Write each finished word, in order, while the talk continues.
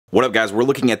What up, guys? We're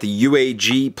looking at the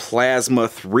UAG Plasma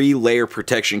 3-layer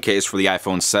protection case for the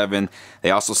iPhone 7.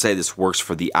 They also say this works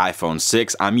for the iPhone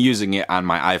 6. I'm using it on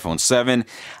my iPhone 7.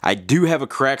 I do have a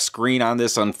cracked screen on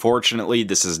this, unfortunately.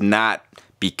 This is not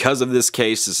because of this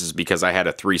case. This is because I had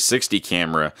a 360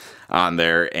 camera on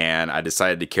there and I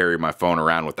decided to carry my phone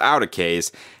around without a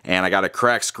case, and I got a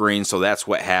cracked screen, so that's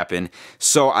what happened.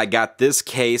 So I got this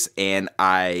case and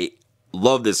I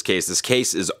love this case. This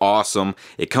case is awesome.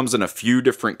 It comes in a few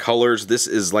different colors. This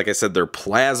is, like I said, their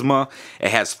plasma.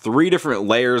 It has 3 different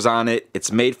layers on it. It's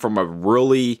made from a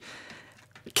really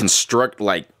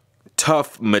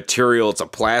tough material. It's a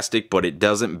plastic, but it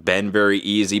doesn't bend very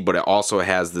easy, but it also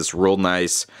has this real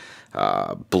nice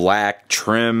black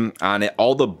trim on it.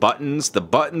 All the buttons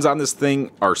on this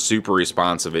thing are super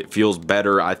responsive. It feels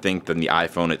better, I think, than the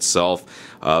iPhone itself.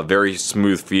 Very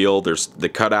smooth feel. The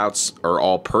cutouts are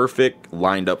all perfect,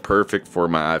 lined up perfect for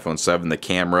my iPhone 7. The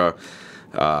camera,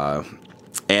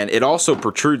 and it also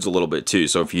protrudes a little bit too,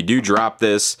 so if you do drop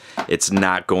this, it's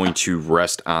not going to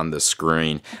rest on the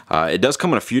screen. It does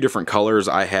come in a few different colors.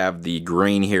 I have the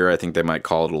green here. I think they might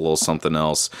call it a little something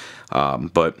else.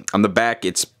 But on the back,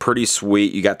 it's pretty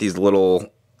sweet. You got these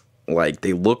little,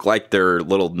 they look like they're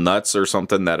little nuts or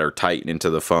something that are tightened into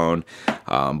the phone,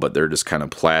 but they're just kind of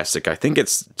plastic. I think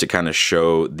it's to kind of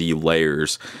show the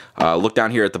layers. Look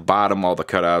down here at the bottom, all the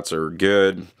cutouts are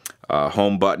good.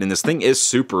 Home button, and this thing is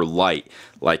super light,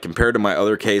 like compared to my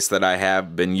other case that I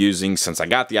have been using since I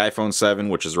got the iPhone 7,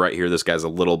 which is right here. This guy's a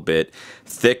little bit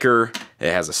thicker.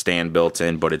 It has a stand built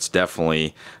in, but it's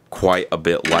definitely quite a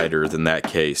bit lighter than that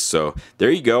case. So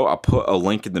there you go. I'll put a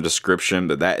link in the description,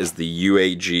 but that is the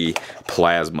UAG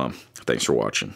Plasma. Thanks for watching.